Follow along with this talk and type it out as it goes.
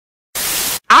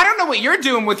know what you're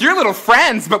doing with your little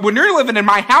friends, but when you're living in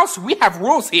my house, we have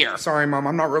rules here. Sorry, Mom,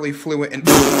 I'm not really fluent in...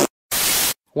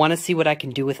 Want to see what I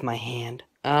can do with my hand?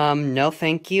 No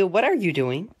thank you. What are you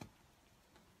doing?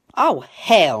 Oh,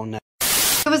 hell no.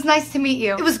 It was nice to meet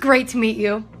you. It was great to meet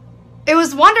you. It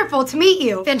was wonderful to meet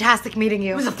you. Fantastic meeting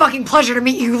you. It was a fucking pleasure to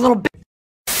meet you, you little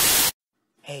bitch.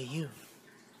 Hey, you.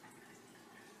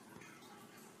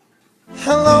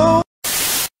 Hello.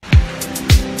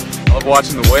 I love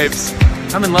watching the waves.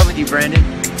 I'm in love with you, Brandon.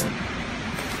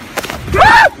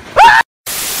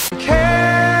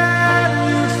 Can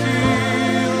you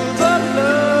feel the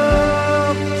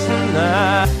love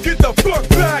tonight? Get the fuck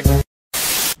back!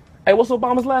 Hey, what's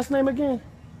Obama's last name again?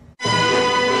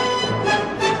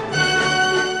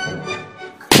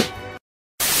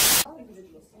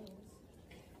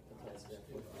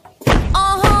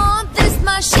 This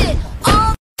my shit.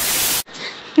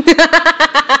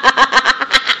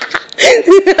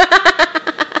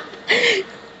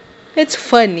 It's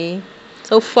funny,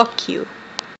 so fuck you.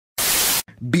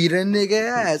 Beat a nigga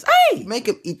ass. Hey! Make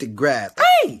him eat the grass.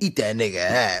 Hey! Eat that nigga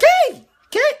ass.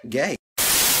 Gay!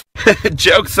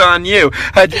 Joke's on you.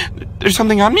 There's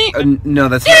something on me? No,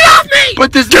 that's Get off me!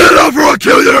 Put this— Get off or I'll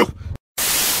kill you!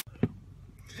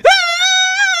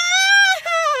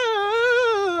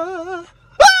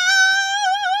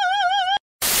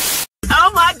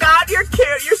 Oh my god, you're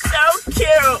cute. You're so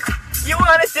cute. You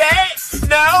wanna date?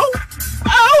 No?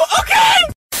 Oh,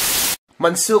 okay!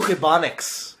 Mansuki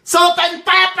Bonix. Salt and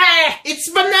pepper! It's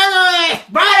banana!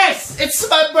 Brothers! It's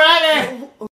my brother!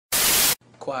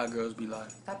 Quiet girls be like,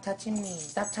 Stop touching me.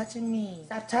 Stop touching me.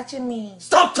 Stop touching me.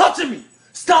 stop touching me!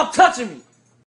 Stop touching me!